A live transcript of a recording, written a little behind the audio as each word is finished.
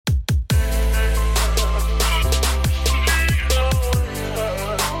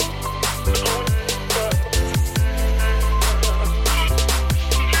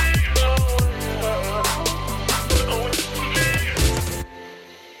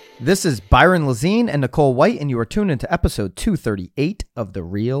This is Byron Lazine and Nicole White, and you are tuned into episode 238 of The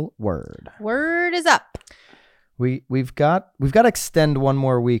Real Word. Word is up. We've got to extend one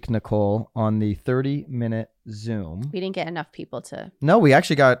more week, Nicole, on the 30-minute Zoom. We didn't get enough people to. No, we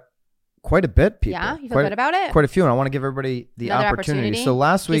actually got quite a bit people. Yeah, you feel good about it? Quite a few, and I want to give everybody the Another opportunity. So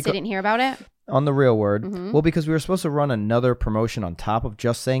last week, they didn't hear about it on The Real Word, well, because we were supposed to run another promotion on top of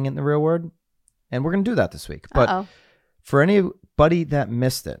just saying it in The Real Word, and we're going to do that this week. But for anybody that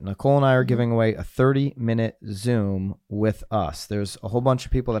missed it, Nicole and I are giving away a 30-minute Zoom with us. There's a whole bunch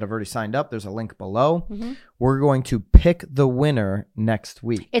of people that have already signed up. There's a link below. We're going to pick the winner next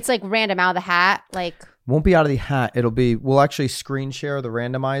week. It's like random out of the hat. Won't be out of the hat. We'll actually screen share the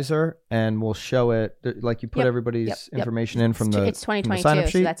randomizer and we'll show it. Like you put everybody's information in from the It's 2022, sign-up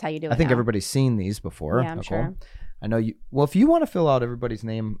sheet. so that's how you do it. I think now. everybody's seen these before. Yeah, I'm Nicole. sure. I know you. Well, if you want to fill out everybody's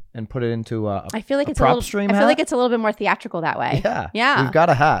name and put it into I feel like it's prop a little. stream I feel hat, like it's a little bit more theatrical that way. Yeah. We've got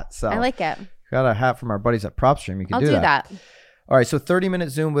a hat, so I like it. Got a hat from our buddies at PropStream. You can I'll do that. All right, so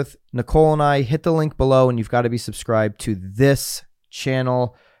 30-minute Zoom with Nicole and I. Hit the link below, and you've got to be subscribed to this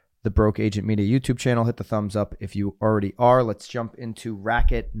channel, the Broke Agent Media YouTube channel. Hit the thumbs up if you already are. Let's jump into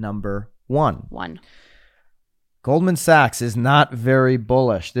racket number one. Goldman Sachs is not very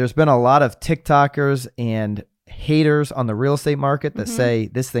bullish. There's been a lot of TikTokers and haters on the real estate market that say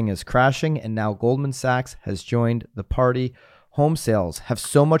this thing is crashing, and now Goldman Sachs has joined the party. Home sales have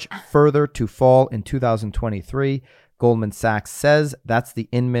so much further to fall in 2023. Goldman Sachs says that's the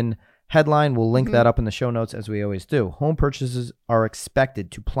Inman headline. We'll link that up in the show notes as we always do. Home purchases are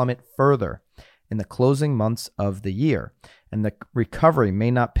expected to plummet further in the closing months of the year, and the recovery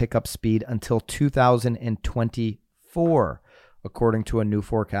may not pick up speed until 2024, according to a new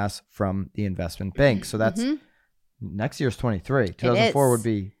forecast from the investment bank. So that's next year's 23. 2004 would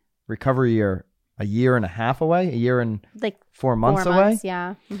be recovery year, a year and a half away, a year and 4 months away.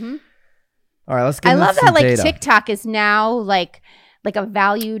 Yeah. All right, let's get into I love some that data. TikTok is now like a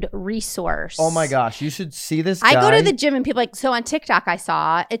valued resource. Oh my gosh, you should see this guy. I go to the gym and people so on TikTok I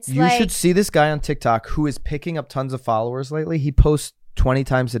saw you should see this guy on TikTok who is picking up tons of followers lately. He posts 20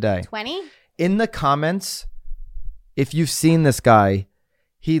 times a day. 20? In the comments, if you've seen this guy,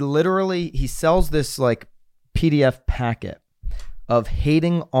 he sells this like PDF packet of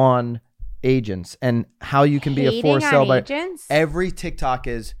hating on agents and how you can be a for sale by agents? Every TikTok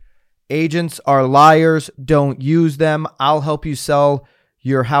is agents are liars. Don't use them. I'll help you sell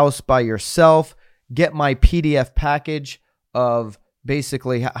your house by yourself. Get my PDF package of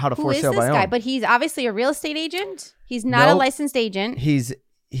basically how to for sale by own. Who is this guy? But he's obviously a real estate agent. He's not a licensed agent.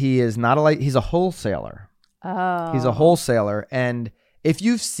 He is not he's a wholesaler. Oh. He's a wholesaler. And if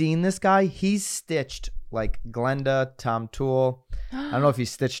you've seen this guy, he's stitched like Glenda, Tom Toole. I don't know if he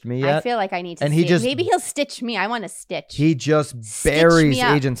stitched me yet. I feel like I need to see it. Maybe he'll stitch me. I want to stitch. He just buries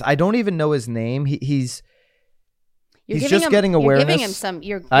agents. I don't even know his name. He's just getting awareness.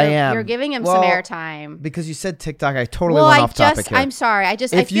 You're giving him some airtime. Because you said TikTok, I totally went off topic here. I'm sorry. I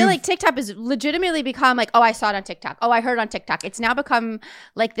feel like TikTok has legitimately become like, oh, I saw it on TikTok. Oh, I heard it on TikTok. It's now become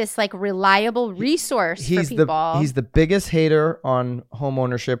like this like reliable resource for people. He's the biggest hater on home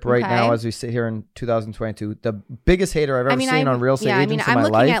ownership right now as we sit here in 2022. The biggest hater I've ever seen on real estate agents in my life.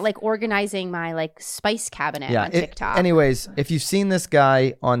 I'm looking at like organizing my like spice cabinet on TikTok. Anyways, if you've seen this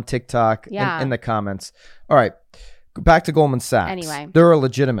guy on TikTok in the comments. All right. Back to Goldman Sachs. Anyway. They're a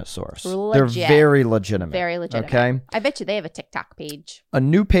legitimate source. They're very legitimate. Very legitimate. Okay. I bet you they have a TikTok page. A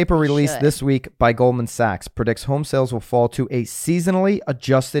new paper released this week by Goldman Sachs predicts home sales will fall to a seasonally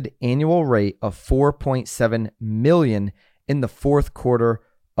adjusted annual rate of 4.7 million in the fourth quarter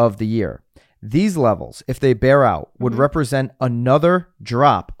of the year. These levels, if they bear out, would represent another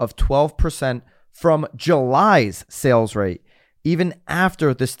drop of 12% from July's sales rate, even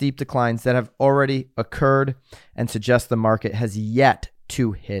after the steep declines that have already occurred, and suggest the market has yet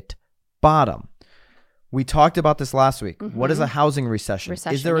to hit bottom. We talked about this last week. What is a housing recession?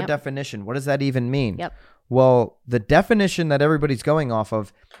 Is there a definition? What does that even mean? Well, the definition that everybody's going off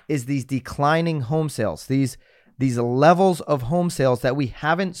of is these declining home sales, these levels of home sales that we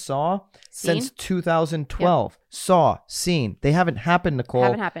haven't since 2012. Seen. They haven't happened,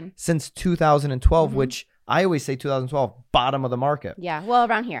 Nicole. Since 2012, which I always say 2012, bottom of the market. Yeah, well,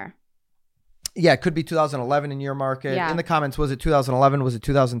 around here. Yeah, it could be 2011 in your market. In the comments, was it 2011? Was it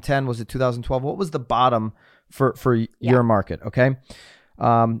 2010? Was it 2012? What was the bottom for your market? Okay,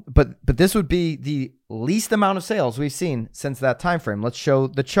 but this would be the least amount of sales we've seen since that time frame. Let's show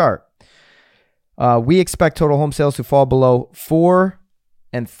the chart. We expect total home sales to fall below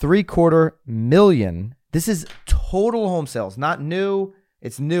 4.75 million. This is total home sales, not new.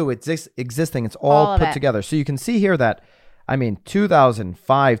 It's new. It's existing. It's all put together. So you can see here that I mean,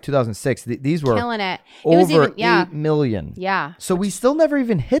 2005, 2006, these were killing it. over 8 million. Yeah. So we still never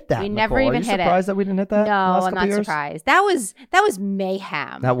even hit that. We Nicole. never even hit it. Are you surprised that we didn't hit that? No, I'm not surprised. That was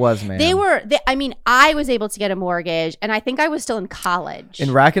mayhem. That was mayhem. I mean, I was able to get a mortgage, and I think I was still in college.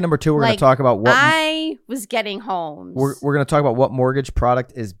 In racket number 2, we're going to talk about what I was getting homes. We're going to talk about what mortgage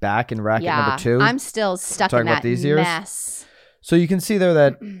product is back in racket number 2. I'm still stuck in that mess. So you can see there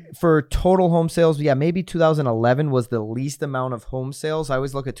that for total home sales, maybe 2011 was the least amount of home sales. I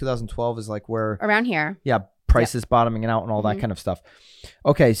always look at 2012 as like where around here. Yeah, prices bottoming out and all that kind of stuff.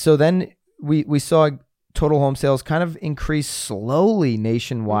 Okay, so then we saw total home sales kind of increase slowly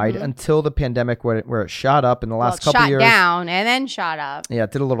nationwide until the pandemic where it shot up in the last couple years. Shot down and then shot up. Yeah,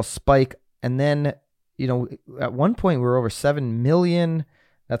 it did a little spike. And then, at one point we were over 7 million.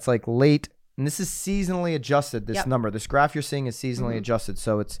 That's like late. And this is seasonally adjusted, this number. This graph you're seeing is seasonally adjusted.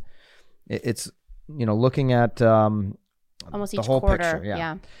 So it's looking at almost the each whole quarter. Picture.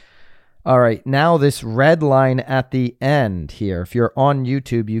 Yeah. All right. Now this red line at the end here, if you're on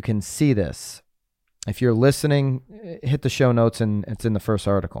YouTube, you can see this. If you're listening, hit the show notes and it's in the first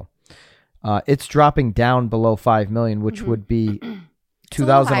article. It's dropping down below 5 million, which would be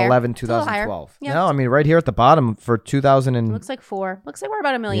 2011, 2012. Yeah. No, I mean, right here at the bottom for 2000 and... Looks like 4. Looks like we're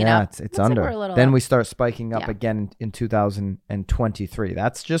about $1 million up. It's under. Like then we start spiking up again in 2023.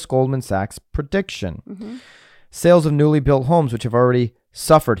 That's just Goldman Sachs' prediction. Sales of newly built homes, which have already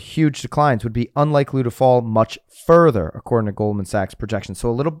suffered huge declines, would be unlikely to fall much further, according to Goldman Sachs' projections. So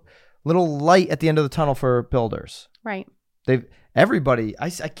a little light at the end of the tunnel for builders. Right. Everybody, I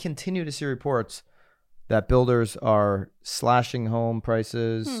continue to see reports that builders are slashing home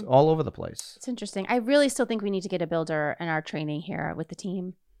prices all over the place. It's interesting. I really still think we need to get a builder in our training here with the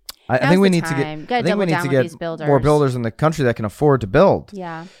team. I think we need to get more builders in the country that can afford to build.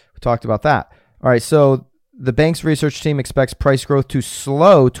 Yeah. We talked about that. All right. So the bank's research team expects price growth to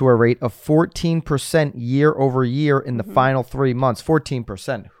slow to a rate of 14% year over year in the final 3 months.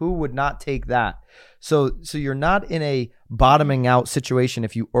 14%. Who would not take that? So you're not in a bottoming out situation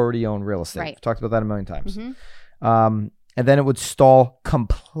if you already own real estate. Right. We've talked about that a million times. And then it would stall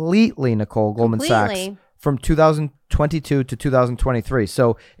completely, Nicole, Goldman Sachs, from 2022 to 2023.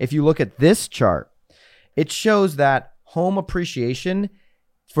 So if you look at this chart, it shows that home appreciation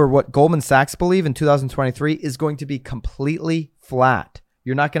for what Goldman Sachs believe in 2023 is going to be completely flat.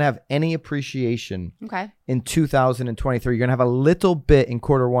 You're not going to have any appreciation in 2023. You're going to have a little bit in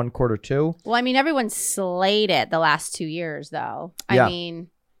quarter 1, quarter 2. Well, I mean, everyone slayed it the last 2 years, though. I mean,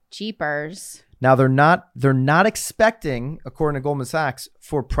 jeepers. Now, they're not expecting, according to Goldman Sachs,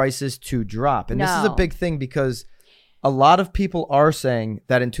 for prices to drop. And this is a big thing because a lot of people are saying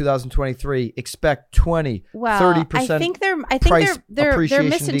that in 2023, expect 30%. I think they're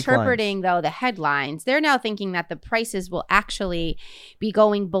misinterpreting though the headlines. They're now thinking that the prices will actually be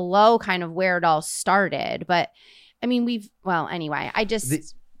going below kind of where it all started. But I mean, anyway,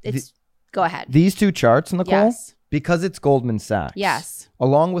 go ahead. These two charts, Nicole, because it's Goldman Sachs,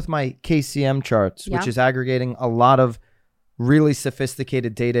 along with my KCM charts, which is aggregating a lot of really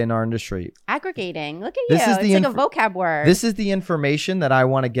sophisticated data in our industry. Aggregating. Look at you. It's like a vocab word. This is the information that I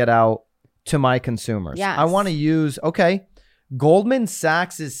want to get out to my consumers. Yes. I want to use, Goldman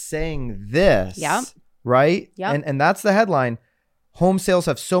Sachs is saying this, right? Yep. And that's the headline. Home sales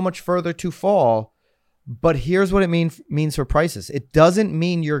have so much further to fall, but here's what it means for prices. It doesn't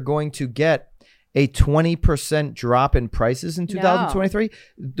mean you're going to get a 20% drop in prices in 2023.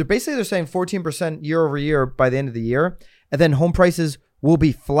 No. They're saying 14% year over year by the end of the year. And then home prices will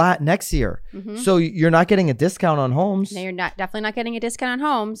be flat next year. So you're not getting a discount on homes. No, you're definitely not getting a discount on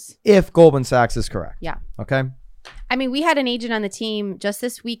homes. If Goldman Sachs is correct. Yeah. Okay. I mean, we had an agent on the team just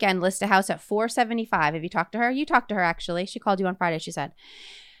this weekend list a house at $475. Have you talked to her? You talked to her, actually. She called you on Friday, she said.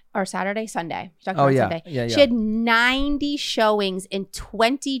 Or Sunday. Sunday. Yeah. She had 90 showings and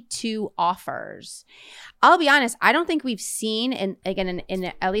 22 offers. I'll be honest, I don't think we've seen, in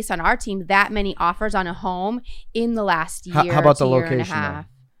at least on our team, that many offers on a home in the last year. How about the year and a location? half.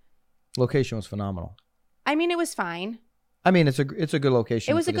 Location was phenomenal. I mean, it was fine. I mean, it's a good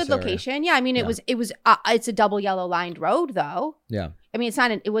location. It was a good location. Yeah, I mean, it's a double yellow lined road, though. Yeah. I mean,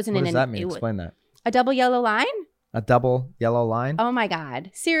 it wasn't. What does that mean? Explain that. A double yellow line. A double yellow line? Oh my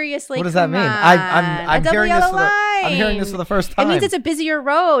God! Seriously, what does that mean? I'm hearing this for the first time. It means it's a busier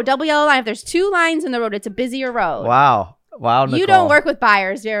road. Double yellow line. If there's 2 lines in the road, it's a busier road. Wow, Nicole. You don't work with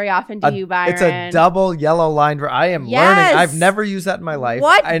buyers very often, do you, Byron? It's a double yellow line. I am learning. I've never used that in my life.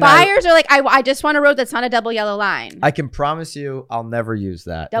 What buyers are like? I just want a road that's not a double yellow line. I can promise you, I'll never use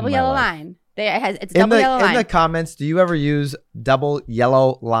that. Double yellow line. It's double yellow line. In the comments, do you ever use double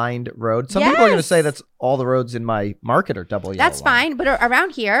yellow lined road? Some people are going to say that's all the roads in my market are double yellow. That's fine, but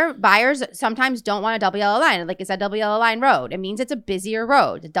around here, buyers sometimes don't want a double yellow line. Like, it's a double yellow line road. It means it's a busier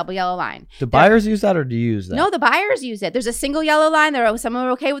road, a double yellow line. Do buyers use that, or do you use that? No, the buyers use it. There's a single yellow line. Some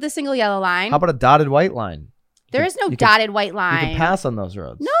are okay with a single yellow line. How about a dotted white line? There is no dotted white line. You can pass on those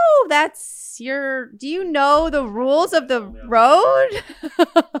roads. No, do you know the rules of the road?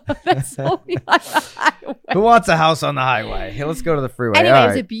 That's only on the highway. Who wants a house on the highway? Hey, let's go to the freeway. Anyway, it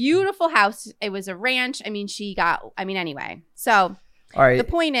was a beautiful house. It was a ranch. Anyway. So, all right. The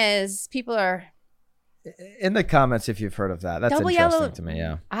point is, people are in the comments if you've heard of that. That's interesting to me.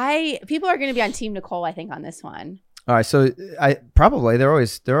 Yeah. People are going to be on Team Nicole, I think, on this one. All right. So they're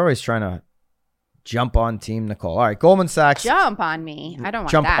always trying to jump on Team Nicole. All right, Goldman Sachs. Jump on me. I don't want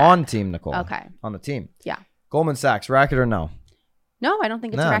jump that. on Team Nicole. Okay. On the team. Yeah. Goldman Sachs, racket or no? No, I don't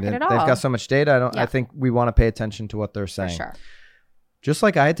think it's a racket at all. They've got so much data. I think we want to pay attention to what they're saying. For sure. Just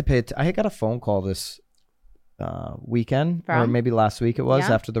like I got a phone call this weekend, or maybe last week it was,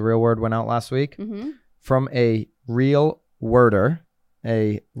 after the Real Word went out last week, from a real worder.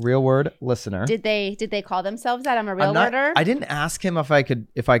 A Real Word listener. Did they call themselves that? I'm a real worder. I didn't ask him if I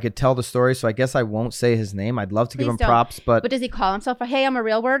could tell the story, so I guess I won't say his name. I'd love to give him props, but does he call himself hey, I'm a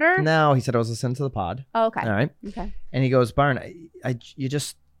real worder? No, he said I was listening to the pod. Oh, okay. All right. Okay. And he goes, Byron, you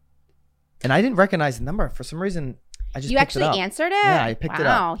just, and I didn't recognize the number for some reason. I just actually answered it. Yeah, I picked it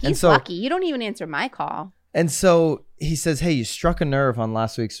up. Wow, he's lucky. You don't even answer my call. And so he says, hey, you struck a nerve on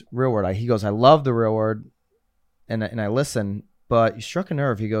last week's Real Word. He goes, I love the Real Word, and I listen. But you struck a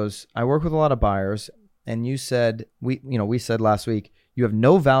nerve. He goes, I work with a lot of buyers, and you said, we said last week, you have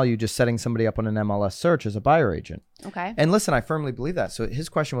no value just setting somebody up on an MLS search as a buyer agent. Okay. And listen, I firmly believe that. So his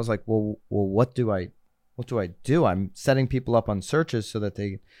question was like, well, what do I do? I'm setting people up on searches so that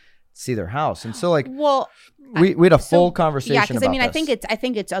they see their house. And so we had a full conversation about this. I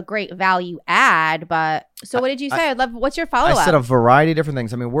think it's a great value add, but so what did you say? I'd love, what's your follow-up? I said a variety of different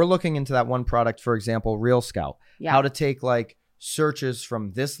things. I mean, we're looking into that one product, for example, Real Scout, how to take searches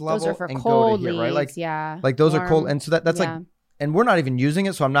from this level and go to here, right? Like those are cold. And so that's and we're not even using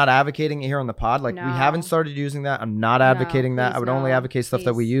it. So I'm not advocating it here on the pod. We haven't started using that. I'm not advocating that. I would only advocate stuff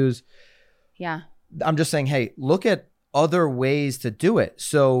that we use. Yeah. I'm just saying, hey, look at other ways to do it.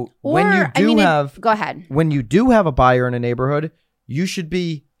 So when you do have a buyer in a neighborhood, you should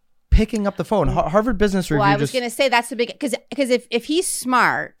be picking up the phone. Harvard Business Review. Well, I was going to say that's the big, because if he's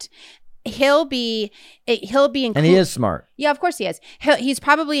smart, he'll be and he is smart. Yeah, of course he is. He's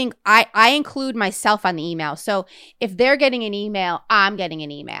probably I include myself on the email. So if they're getting an email, I'm getting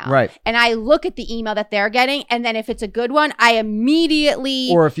an email. Right. And I look at the email that they're getting, and then if it's a good one, I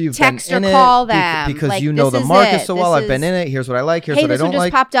immediately text or call them because you know the market so well. I've been in it. Here's what I like. Here's what I don't like. Hey, this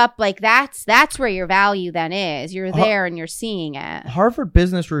one just popped up. That's where your value then is. You're there and you're seeing it. Harvard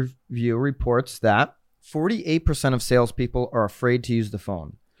Business Review reports that 48% of salespeople are afraid to use the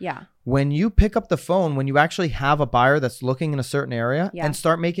phone. Yeah. When you pick up the phone, when you actually have a buyer that's looking in a certain area and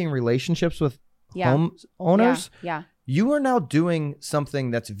start making relationships with home owners, you are now doing something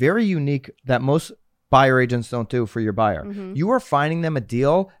that's very unique that most buyer agents don't do for your buyer. Mm-hmm. You are finding them a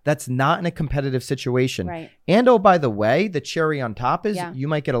deal that's not in a competitive situation. Right. And oh, by the way, the cherry on top is you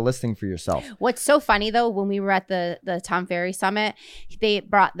might get a listing for yourself. What's so funny though, when we were at the Tom Ferry Summit, they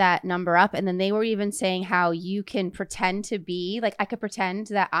brought that number up, and then they were even saying how you can pretend to be, I could pretend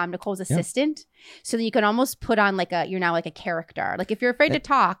that I'm Nicole's assistant. So that you can almost put on you're now like a character. Like if you're afraid to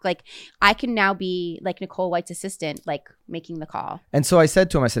talk, I can now be like Nicole White's assistant, making the call. And so I said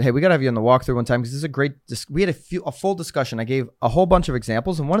to him, hey, we got to have you on the walkthrough one time because this is a great, we had a full discussion. I gave a whole bunch of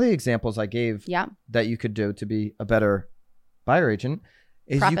examples. And one of the examples I gave that you could do to be a better buyer agent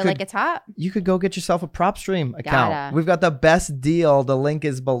is Profit like it's hot. You could go get yourself a PropStream account. We've got the best deal. The link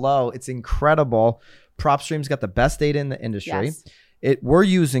is below. It's incredible. PropStream's got the best data in the industry. Yes. We're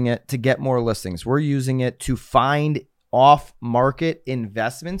using it to get more listings. We're using it to find off-market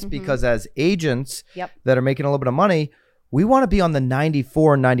investments because as agents that are making a little bit of money, we want to be on the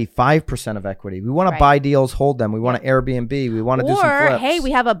 94, 95% of equity. We want to buy deals, hold them. We want to Airbnb. We want to do some flips. Or, hey,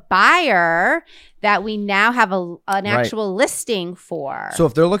 we have a buyer that we now have an actual listing for. So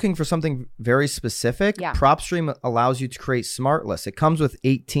if they're looking for something very specific, PropStream allows you to create smart lists. It comes with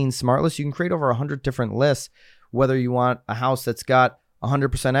 18 smart lists. You can create over 100 different lists, whether you want a house that's got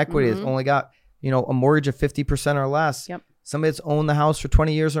 100% equity, that's only got a mortgage of 50% or less. Yep. Somebody that's owned the house for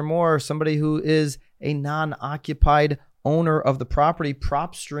 20 years or more, somebody who is a non-occupied owner of the property.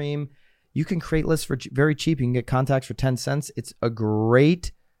 PropStream, you can create lists for very cheap. You can get contacts for 10 cents. It's a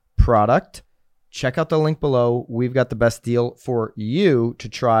great product. check out the link below. We've got the best deal for you to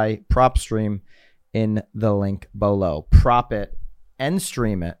try PropStream in the link below. Prop it and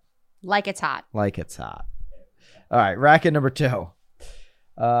stream it. Like it's hot. Like it's hot. All right, racket number 2.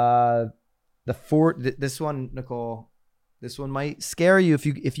 This one, Nicole, this one might scare you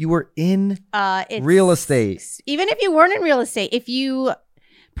if you were in real estate. Even if you weren't in real estate, if you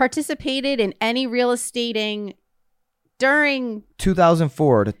participated in any real estating during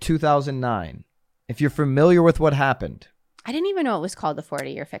 2004 to 2009, if you're familiar with what happened. I didn't even know it was called the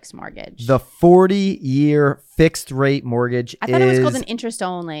 40-year fixed mortgage. The 40-year fixed rate mortgage. I thought it was called an interest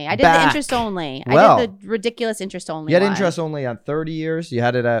only. I did the interest only. Well, I did the ridiculous interest only. You had interest only on 30 years. You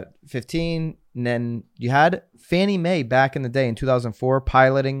had it at 15. And then you had Fannie Mae back in the day in 2004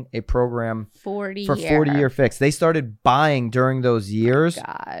 piloting a program for 40-year fixed. They started buying during those years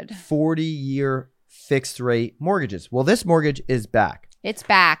 40-year fixed rate mortgages. Well, this mortgage is back. It's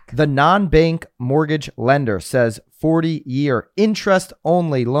back. The non-bank mortgage lender says 40-year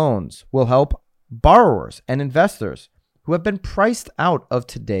interest-only loans will help borrowers and investors who have been priced out of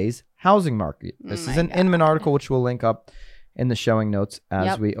today's housing market. This is an Inman article, which we'll link up in the showing notes,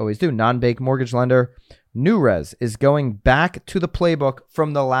 as we always do. Non-bank mortgage lender NewRez is going back to the playbook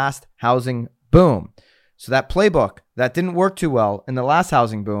from the last housing boom. So that playbook that didn't work too well in the last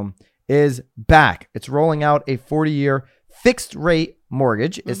housing boom is back. It's rolling out a 40-year fixed rate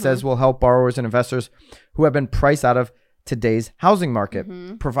mortgage. It says will help borrowers and investors who have been priced out of today's housing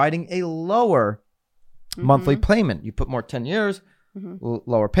market, providing a lower monthly payment. You put more 10 years,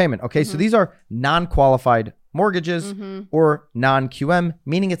 lower payment. Okay, so these are non-qualified mortgages or non-QM,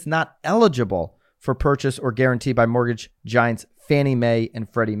 meaning it's not eligible for purchase or guarantee by mortgage giants Fannie Mae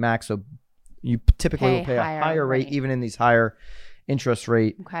and Freddie Mac. So you typically will pay a higher rate even in these higher interest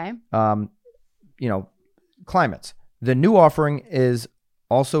rate climates. The new offering is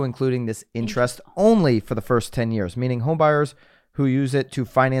also including this interest only for the first 10 years, meaning homebuyers who use it to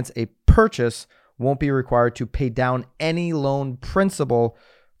finance a purchase won't be required to pay down any loan principal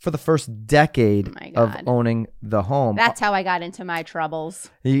for the first decade of owning the home. That's how I got into my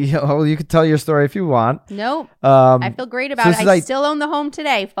troubles. You could tell your story if you want. Nope. I feel great about it. I still own the home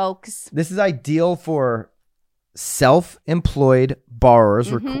today, folks. This is ideal for self-employed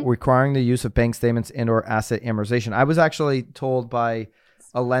borrowers requiring the use of bank statements and or asset amortization. I was actually told by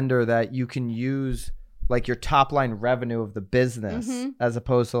a lender that you can use like your top line revenue of the business as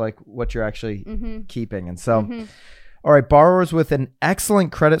opposed to like what you're actually keeping. And so, all right, borrowers with an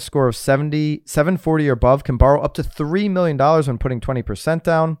excellent credit score of 740 or above can borrow up to $3 million when putting 20%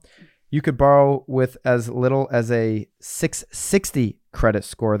 down. You could borrow with as little as a 660 credit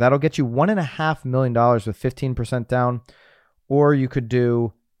score. That'll get you $1.5 million with 15% down. Or you could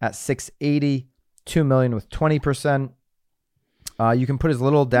do at 680, $2 million with 20%. You can put as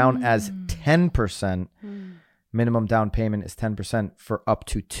little down as 10%. Minimum down payment is 10% for up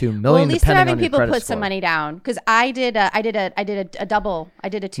to $2 million. Well, at least they're having people put some money down, because I did a double. I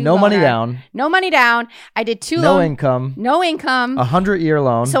did a 2. No money down. No money down. I did 2 No income. No income. 100-year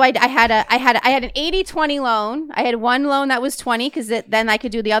loan. So I had an 80-20 loan. I had one loan that was 20 because then I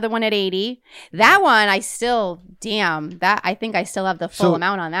could do the other one at 80. That one I think I still have the full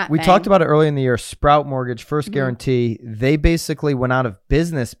amount on that. We talked about it early in the year. Sprout Mortgage, First Guarantee. They basically went out of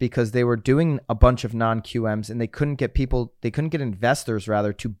business because they were doing a bunch of non-QMs and they couldn't get investors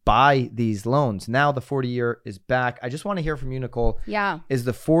rather to buy these loans. Now the 40-year is back. I just want to hear from you, Nicole. Yeah. Is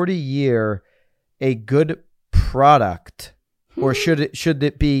the 40-year a good product, or should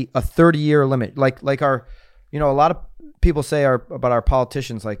it be a 30-year limit? Like our, a lot of people say about our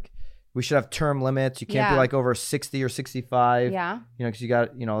politicians, like we should have term limits. You can't be like over 60 or 65. Yeah. Because you got,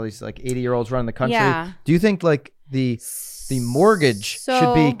 all these like 80-year-olds running the country. Yeah. Do you think like the mortgage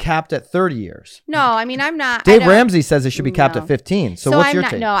should be capped at 30 years? No, I mean, I'm not. Dave Ramsey says it should be capped at 15. So what's your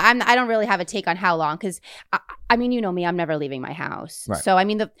take? No, I don't really have a take on how long, because I mean, you know me, I'm never leaving my house. Right. So I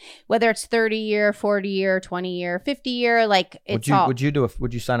mean, whether it's 30-year, 40-year, 20-year, 50-year, like it's would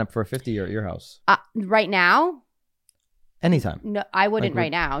you sign up for a 50-year at your house? Right now? Anytime. No, I wouldn't right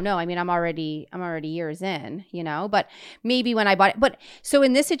now. No, I mean, I'm already years in, but maybe when I bought it. But so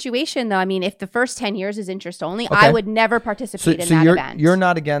in this situation though, I mean, if the first 10 years is interest only, I would never participate in that event. You're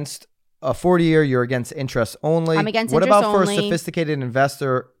not against a 40-year, you're against interest only. I'm against interest only. What about for a sophisticated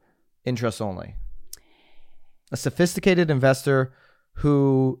investor, interest only? A sophisticated investor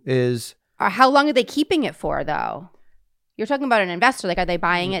who is... How long are they keeping it for though? You're talking about an investor. Like, are they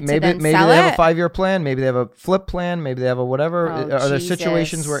buying it to then sell it? Maybe they have a 5-year plan. Maybe they have a flip plan. Maybe they have a whatever. Are there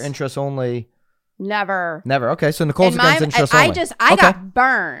situations where interest only? Never. Okay, so Nicole's against interest only. I got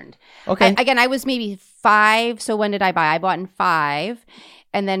burned. Okay. Again, I was maybe 5. So when did I buy? I bought in 5.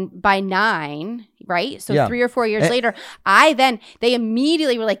 And then by 9, right? So 3 or 4 years later, they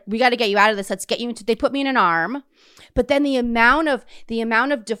immediately were like, we got to get you out of this. Let's get you into, they put me in an arm. But then the amount of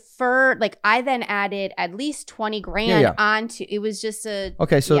deferred, like I then added at least 20 grand onto, it was just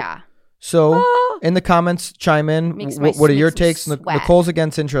So in the comments, chime in. What are your takes? Nicole's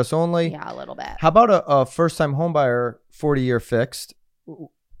against interest only. Yeah, a little bit. How about a first-time home buyer, 40-year fixed?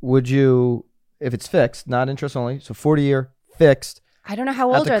 Would you, if it's fixed, not interest only, so 40-year fixed? I don't know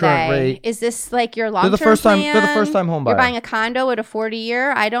how old are they. Rate. Is this like your long-term plan? They're the first-time home buyer. You're buying a condo at a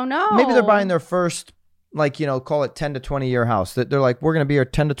 40-year? I don't know. Maybe they're buying their first, like, call it 10 to 20-year house. They're like, we're going to be here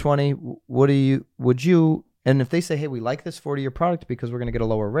 10 to 20. Would you, and if they say, hey, we like this 40-year product because we're going to get a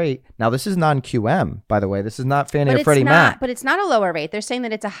lower rate. Now, this is non-QM, by the way. This is not Fannie or Freddie Mac. But it's not a lower rate. They're saying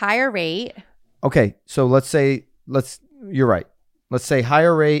that it's a higher rate. Okay, so you're right. Let's say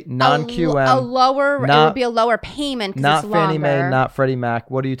higher rate, non-QM. It would be a lower payment because it's longer. Not Fannie Mae, not Freddie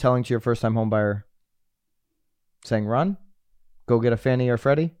Mac. What are you telling to your first-time home buyer? Saying run? Go get a Fannie or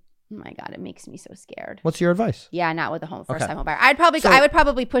Freddie? Oh my God, it makes me so scared. What's your advice? Yeah, not with a first-time home buyer. I would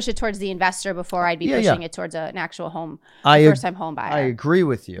probably push it towards the investor before I'd be pushing it towards an actual first-time home buyer. I agree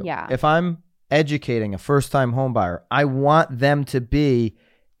with you. Yeah. If I'm educating a first-time home buyer, I want them to be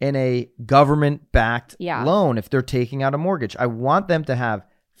in a government-backed loan if they're taking out a mortgage. I want them to have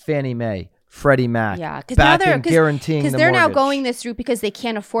Fannie Mae, Freddie Mac, guaranteeing the mortgage. Because they're now going this route because they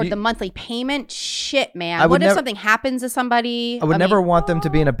can't afford the monthly payment. Shit, man. What if something happens to somebody? I would never want them to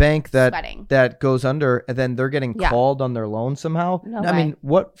be in a bank that goes under and then they're getting called on their loan somehow. No way. I mean,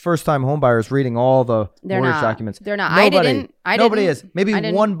 what first-time home buyer is reading all the mortgage documents? They're not. Nobody is. Maybe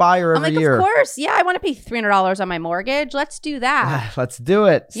one buyer every year. Of course. Yeah, I want to pay $300 on my mortgage. Let's do that. Let's do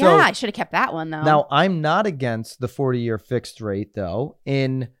it. Yeah, I should have kept that one, though. Now, I'm not against the 40-year fixed rate, though,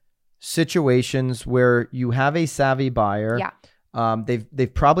 in situations where you have a savvy buyer.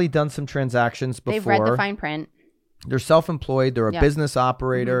 They've probably done some transactions before. They've read the fine print. They're self-employed. They're a business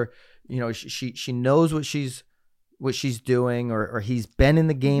operator. She knows what she's doing, or he's been in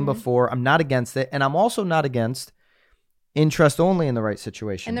the game before. I'm not against it, and I'm also not against interest only in the right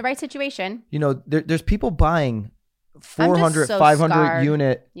situation. In the right situation, there's people buying 400, 500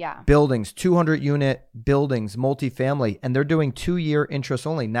 unit buildings, 200 unit buildings, multifamily, and they're doing 2-year interest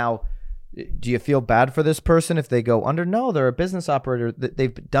only. Now, do you feel bad for this person if they go under? No, they're a business operator.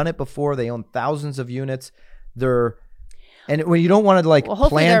 They've done it before. They own thousands of units. And when you don't want to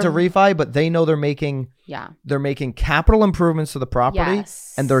plan to refi, but they know they're making capital improvements to the property,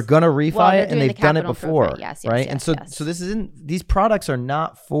 and they're gonna refi it, and they've done it before, right? And so these products are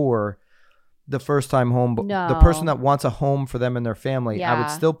not for the first-time home, the person that wants a home for them and their family. I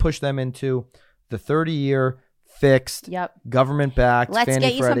would still push them into the 30-year fixed, government-backed. Let's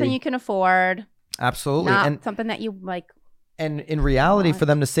get you something you can afford. Absolutely, not something that you like. And in reality, for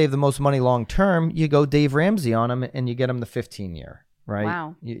them to save the most money long term, you go Dave Ramsey on them and you get them the 15-year, right?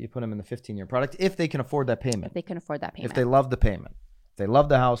 Wow. You put them in the 15-year product if they can afford that payment. If they can afford that payment. If they love the payment. If they love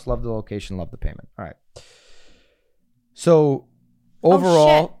the house, love the location, love the payment. All right. So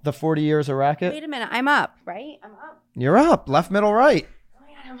overall, the 40 years a racket. Wait a minute. I'm up, right? I'm up. You're up. Left, middle, right.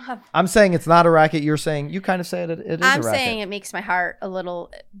 I'm up. I'm saying it's not a racket. You're saying, you kind of say it is a racket. I'm saying it makes my heart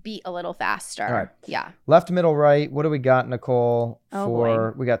beat a little faster. All right. Yeah. Left, middle, right. What do we got, Nicole?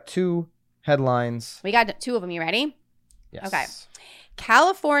 Boy. We got 2 headlines. We got 2 of them. You ready? Yes. Okay.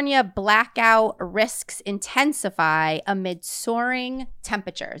 California blackout risks intensify amid soaring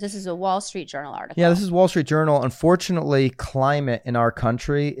temperatures. This is a Wall Street Journal article. Yeah, this is Wall Street Journal. Unfortunately, climate in our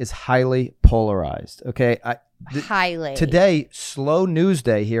country is highly polarized. Okay. Highly. Today, slow news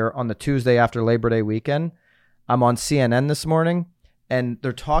day here on the Tuesday after Labor Day weekend. I'm on CNN this morning, and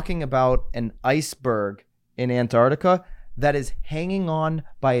they're talking about an iceberg in Antarctica that is hanging on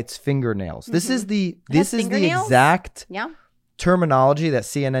by its fingernails. This is the exact terminology that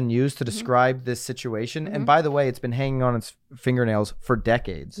CNN used to describe this situation. And by the way, it's been hanging on its fingernails for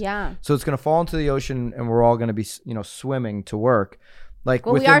decades. Yeah. So it's going to fall into the ocean, and we're all going to be, swimming to work.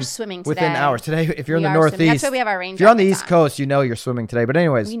 We are swimming today. Within hours. Today, if you're in the Northeast. That's why we have our rain If you're on the East Coast, you're swimming today. But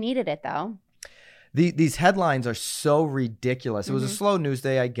anyways. We needed it, though. These headlines are so ridiculous. It was a slow news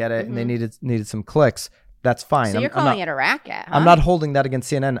day. I get it. And they needed some clicks. That's fine. So you're calling it a racket, huh? I'm not holding that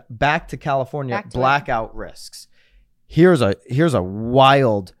against CNN. Back to California, blackout risks. Here's a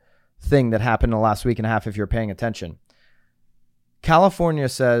wild thing that happened in the last week and a half if you're paying attention. California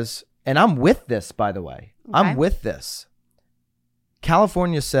says, and I'm with this, by the way. Okay. I'm with this.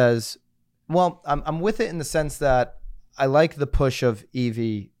 California says, well, I'm with it in the sense that I like the push of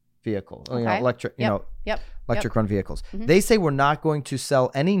EV vehicles, electric run vehicles. They say we're not going to sell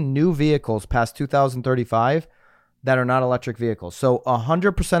any new vehicles past 2035 that are not electric vehicles. So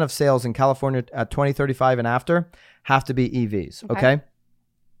 100% of sales in California at 2035 and after have to be EVs. Okay.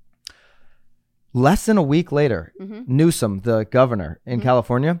 Less than a week later, Newsom, the governor in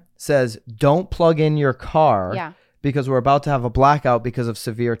California, says, don't plug in your car because we're about to have a blackout because of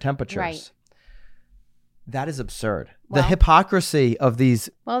severe temperatures. Right. That is absurd. Well, the hypocrisy of these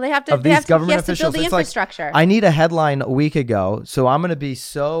government officials. To build the infrastructure. Like, I need a headline a week ago, so I'm going to be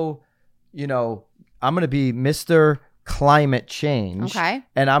I'm going to be Mr. Climate Change. Okay.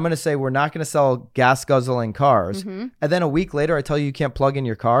 And I'm going to say we're not going to sell gas guzzling cars. And then a week later, I tell you can't plug in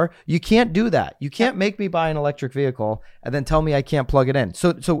your car. You can't do that. You can't make me buy an electric vehicle and then tell me I can't plug it in.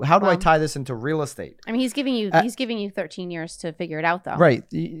 So how do I tie this into real estate? I mean, he's giving you 13 years to figure it out, though. Right.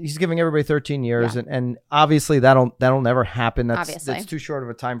 He's giving everybody 13 years, and obviously that'll never happen. That's too short of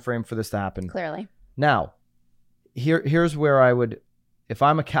a time frame for this to happen. Clearly. Now, here's where I would, if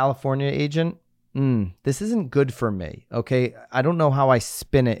I'm a California agent. This isn't good for me. Okay. I don't know how I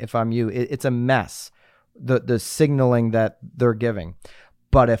spin it if I'm you. It's a mess, the signaling that they're giving.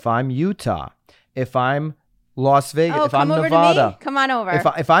 But if I'm Utah, if I'm Las Vegas, if I'm Nevada, come on over.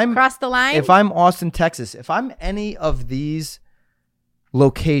 If I'm cross the line, if I'm Austin, Texas, if I'm any of these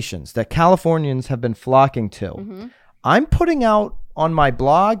locations that Californians have been flocking to, I'm putting out on my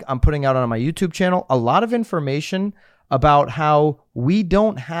blog, I'm putting out on my YouTube channel a lot of information about how we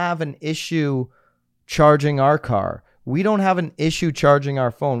don't have an issue charging our car. We don't have an issue charging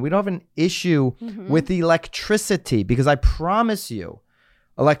our phone. We don't have an issue with electricity, because I promise you,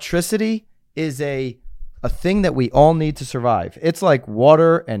 electricity is a thing that we all need to survive. It's like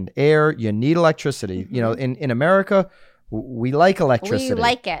water and air. You need electricity. You know, in America, we like electricity. We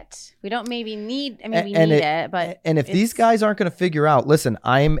like it. We don't maybe need, we need it, but. And if these guys aren't going to figure out, listen,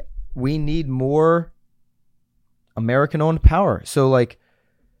 we need more American-owned power. So like,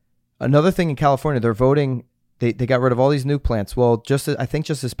 another thing in California, they're voting. They got rid of all these nuke plants. Well, I think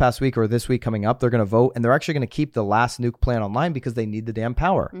just this past week or this week coming up, they're going to vote, and they're actually going to keep the last nuke plant online because they need the damn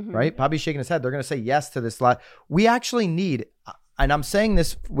power, right? Bobby's shaking his head. They're going to say yes to this lot. We actually need, and I'm saying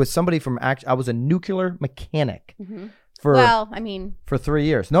this with somebody from, I was a nuclear mechanic for 3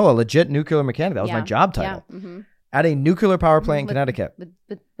 years. No, a legit nuclear mechanic. That was my job title. At a nuclear power plant in Connecticut.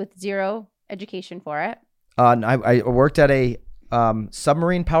 With zero education for it. I worked at a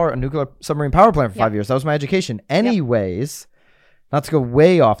nuclear submarine power plant for 5 years. That was my education. Anyways, not to go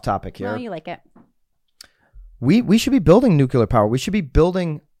way off topic here. No, you like it. We should be building nuclear power. We should be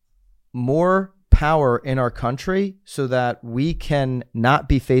building more power in our country so that we can not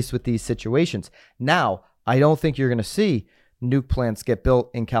be faced with these situations. Now, I don't think you're going to see nuke plants get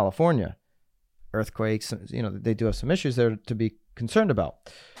built in California. Earthquakes, they do have some issues there to be concerned about.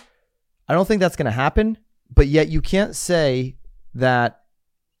 I don't think that's going to happen, but yet you can't say that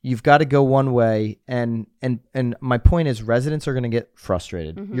you've got to go one way, and my point is residents are going to get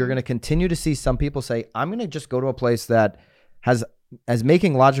frustrated. You're going to continue to see some people say, I'm going to just go to a place that has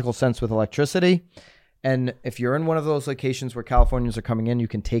making logical sense with electricity, and if you're in one of those locations where Californians are coming in, you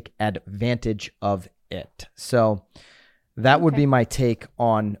can take advantage of it. So that would be my take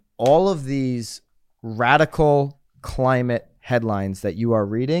on all of these radical climate headlines that you are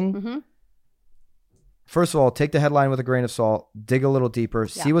reading. First of all, take the headline with a grain of salt, dig a little deeper,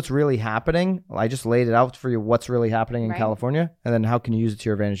 see what's really happening. I just laid it out for you what's really happening in California, and then how can you use it to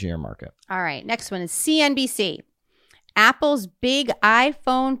your advantage in your market. All right, next one is CNBC. Apple's big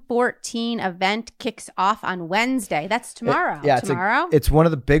iPhone 14 event kicks off on Wednesday. That's tomorrow. Tomorrow? It's one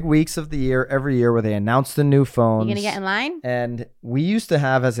of the big weeks of the year, every year, where they announce the new phones. You going to get in line? And we used to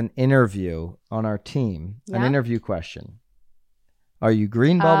have as an interview on our team, an interview question. Are you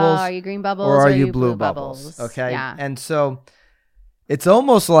green bubbles? Are you green bubbles? Or are you blue bubbles? Okay. Yeah. And so it's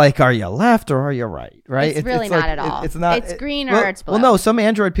almost like, are you left or are you right? Right? It's really not at all. It's not. It's green or it's blue. Well, no, some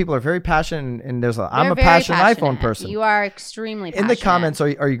Android people are very passionate, and I'm a passionate iPhone person. You are extremely passionate. In the comments,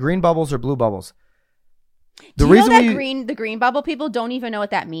 are you green bubbles or blue bubbles? Do you know that the green bubble people don't even know what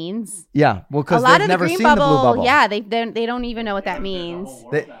that means? Yeah, well, because they've never seen the blue bubble. Yeah, they don't even know what that means.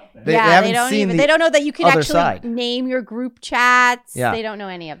 They don't know that you can actually side. name your group chats. Yeah. They don't know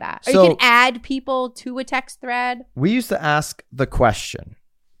any of that. Or you can add people to a text thread. We used to ask the question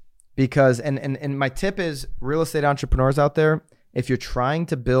because, and my tip is, real estate entrepreneurs out there, if you're trying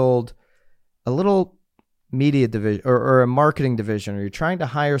to build a little media division or a marketing division, or you're trying to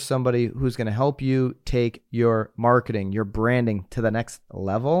hire somebody who's going to help you take your marketing, your branding to the next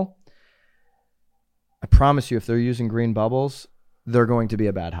level, I promise you, if they're using green bubbles, they're going to be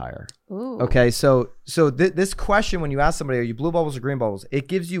a bad hire. Ooh. Okay, so this question, when you ask somebody, are you blue bubbles or green bubbles, it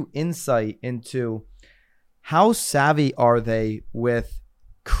gives you insight into how savvy are they with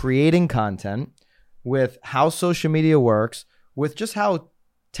creating content, with how social media works, with just how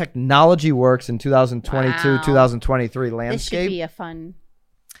technology works in 2022, 2023 landscape. This should be a fun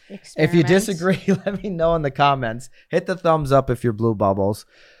experiment. If you disagree, let me know in the comments. Hit the thumbs up if you're blue bubbles.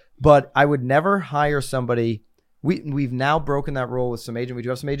 But I would never hire somebody. We've now broken that rule with some agents. We do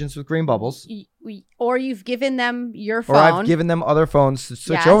have some agents with green bubbles. Or you've given them your phone. Or I've given them other phones to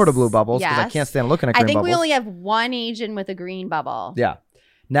switch over to blue bubbles because I can't stand looking at green bubbles. I think we only have one agent with a green bubble. Yeah.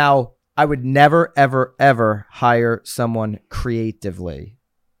 Now, I would never, ever, ever hire someone creatively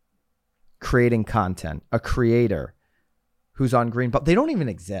creating content, a creator who's on green bubble. They don't even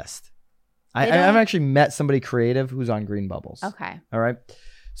exist. I haven't actually met somebody creative who's on green bubbles. Okay. All right.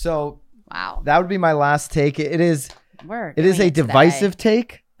 So wow, that would be my last take. It is a divisive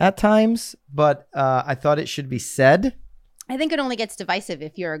take at times, but I thought it should be said. I think it only gets divisive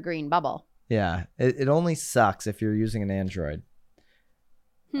if you're a green bubble. Yeah, it only sucks if you're using an Android.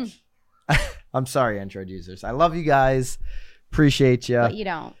 I'm sorry, Android users. I love you guys. Appreciate you. But you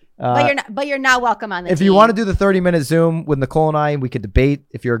don't. But you're not welcome on the team. If you want to do the 30-minute Zoom with Nicole and I, we could debate.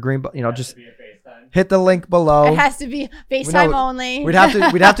 If you're a green, just hit the link below. It has to be FaceTime only. We'd have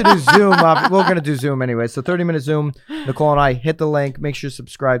to do Zoom. We're going to do Zoom anyway. So 30-minute Zoom. Nicole and I, hit the link. Make sure you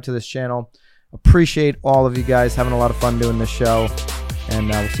subscribe to this channel. Appreciate all of you guys having a lot of fun doing this show. And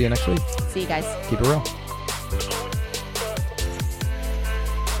we'll see you next week. See you guys. Keep it real.